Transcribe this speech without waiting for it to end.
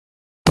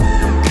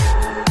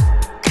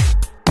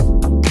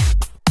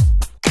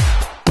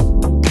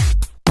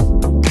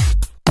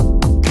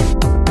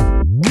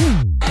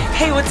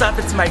What's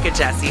up? It's Micah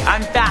Jesse.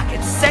 I'm back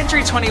at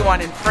Century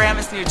 21 in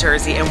Paramus, New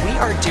Jersey, and we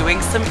are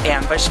doing some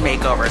ambush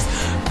makeovers.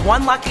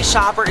 One lucky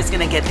shopper is going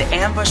to get the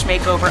ambush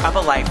makeover of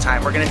a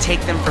lifetime. We're going to take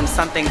them from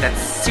something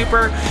that's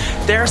super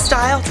their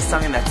style to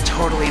something that's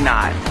totally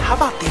not. How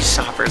about these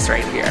shoppers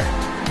right here?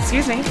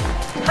 Excuse me.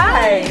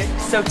 Hi!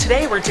 So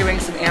today we're doing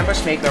some ambush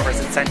makeovers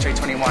at Century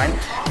 21,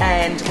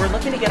 and we're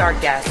looking to get our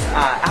guests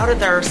out of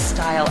their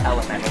style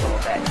element a little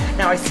bit.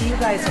 Now I see you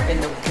guys are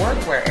in the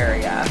workwear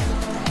area.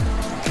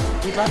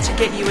 We'd love to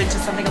get you into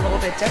something a little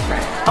bit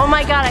different. Oh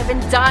my god, I've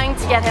been dying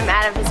to get him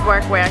out of his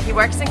workwear. He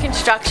works in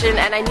construction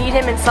and I need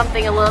him in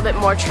something a little bit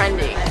more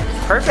trendy.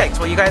 Perfect.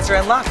 Well, you guys are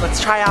in luck.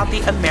 Let's try out the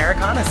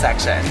Americana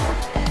section.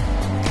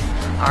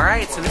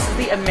 Alright, so this is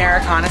the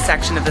Americana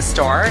section of the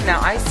store.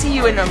 Now I see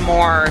you in a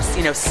more,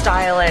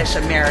 stylish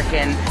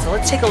American. So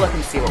let's take a look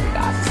and see what we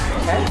got.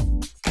 Okay?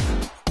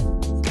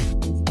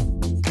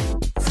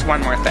 Just one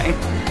more thing.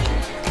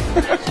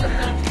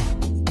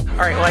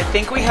 Alright, well I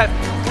think we have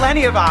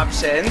plenty of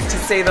options, to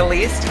say the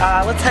least.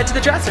 Let's head to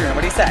the dressing room.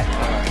 What do you say?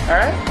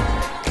 Alright?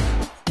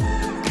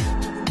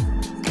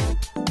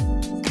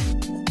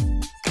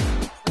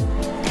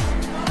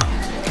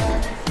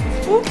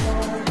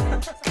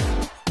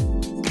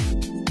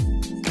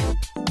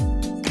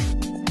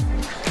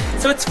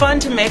 So it's fun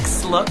to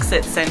mix looks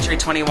at Century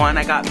 21.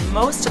 I got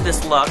most of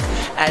this look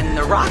in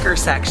the rocker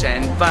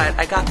section, but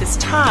I got this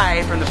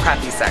tie from the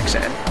preppy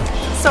section.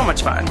 So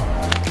much fun.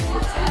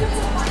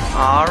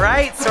 All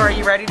right, so are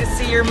you ready to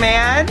see your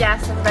man?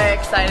 Yes, I'm very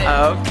excited.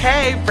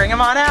 Okay, bring him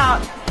on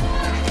out.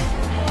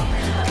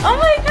 Oh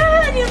my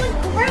god, you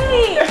look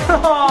great!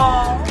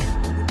 Aww.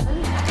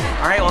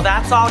 All right, well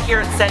that's all here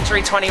at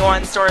Century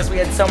 21 stores. We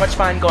had so much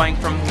fun going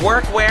from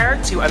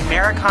workwear to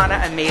Americana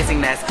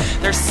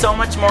amazingness. There's so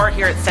much more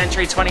here at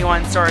Century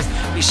 21 stores.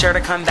 Be sure to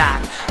come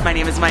back. My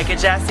name is Micah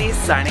Jesse,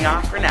 signing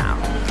off for now.